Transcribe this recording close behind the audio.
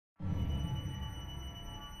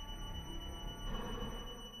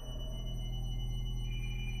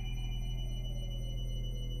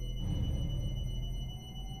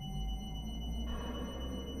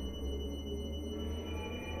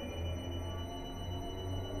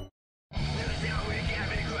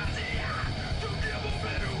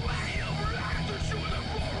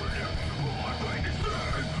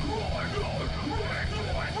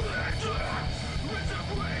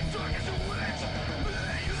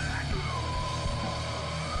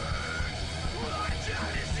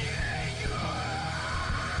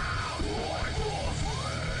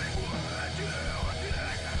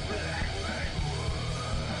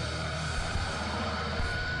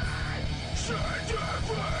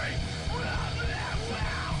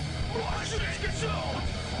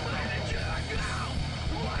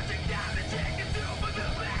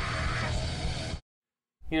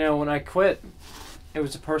You know, when I quit, it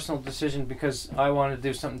was a personal decision because I wanted to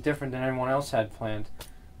do something different than everyone else had planned.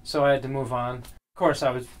 So I had to move on. Of course,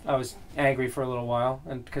 I was angry for a little while,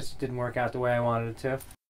 and because it didn't work out the way I wanted it to.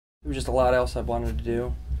 There was just a lot else I wanted to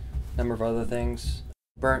do, a number of other things.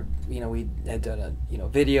 We had done a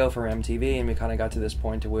video for MTV, and we kind of got to this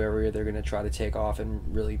point to where we were either going to try to take off and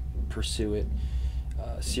really pursue it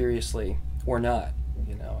seriously or not,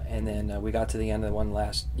 And then we got to the end of the one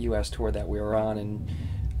last U.S. tour that we were on, and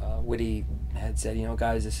Woody had said,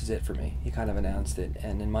 guys, this is it for me. He kind of announced it,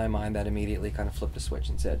 and in my mind that immediately kind of flipped a switch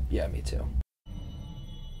and said, yeah, me too.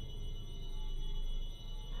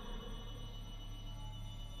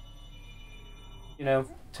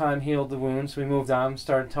 Time healed the wounds. We moved on,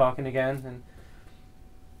 started talking again,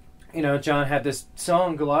 and John had this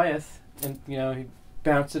song, Goliath, and he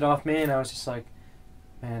bounced it off me, and I was just like,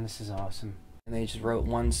 man, this is awesome. And they just wrote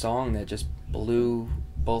one song that just blew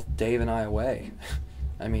both Dave and I away.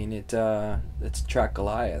 I mean, it's track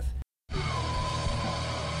Goliath.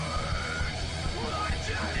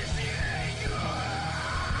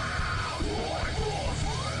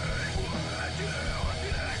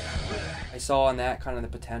 I saw in that kind of the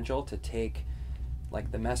potential to take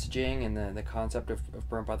like the messaging and the concept of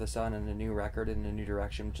Burnt by the Sun and a new record in a new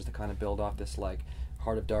direction, just to kind of build off this like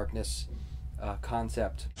Heart of Darkness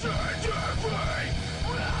concept.